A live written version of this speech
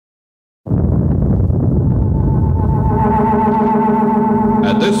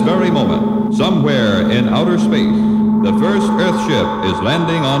At this very moment, somewhere in outer space, the first Earthship is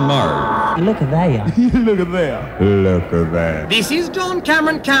landing on Mars. Look at that. Look at there. Look at that. This is John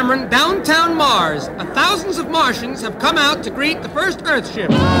Cameron, downtown Mars. Thousands of Martians have come out to greet the first Earthship.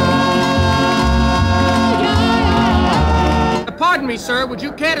 Pardon me, sir. Would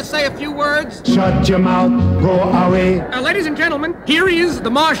you care to say a few words? Shut your mouth. Go away. Ladies and gentlemen, here is the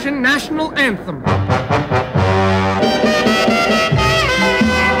Martian national anthem.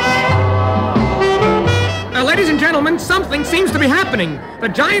 Ladies and gentlemen, something seems to be happening. The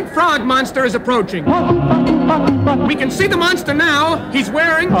giant frog monster is approaching. We can see the monster now. He's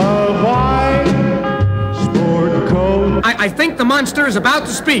wearing A white sport coat. I think the monster is about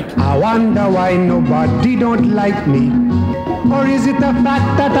to speak. I wonder why nobody don't like me. Or is it the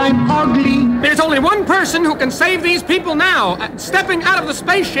fact that I'm ugly? There's only one person who can save these people now. Stepping out of the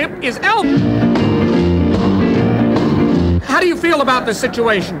spaceship is Elf. How do you feel about this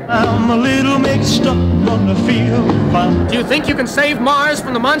situation? I'm a little mixed up on the field. Do you think you can save Mars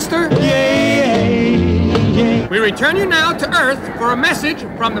from the monster? Yeah. We return you now to Earth for a message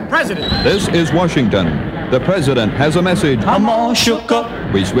from the President. This is Washington. The President has a message. I'm all shook up.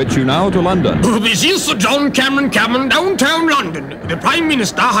 We switch you now to London. This is Sir John Cameron, downtown London. The Prime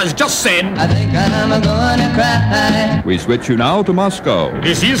Minister has just said... I think I'm gonna cry. We switch you now to Moscow.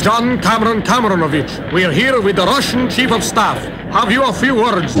 This is John Cameronovich. We are here with the Russian Chief of Staff. Have you a few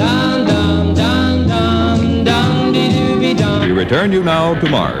words? Dum dum dum dum dum dee dum. We return you now to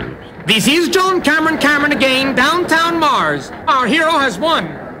Mars. This is John Cameron again, downtown Mars. Our hero has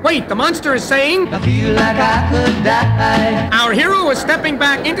won. Wait, the monster is saying... I feel like I could die. Our hero is stepping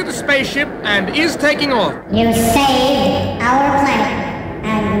back into the spaceship and is taking off. You saved our planet,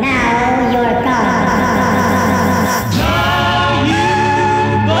 and now you're gone.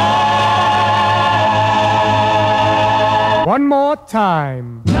 One more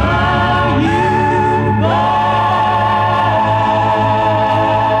time.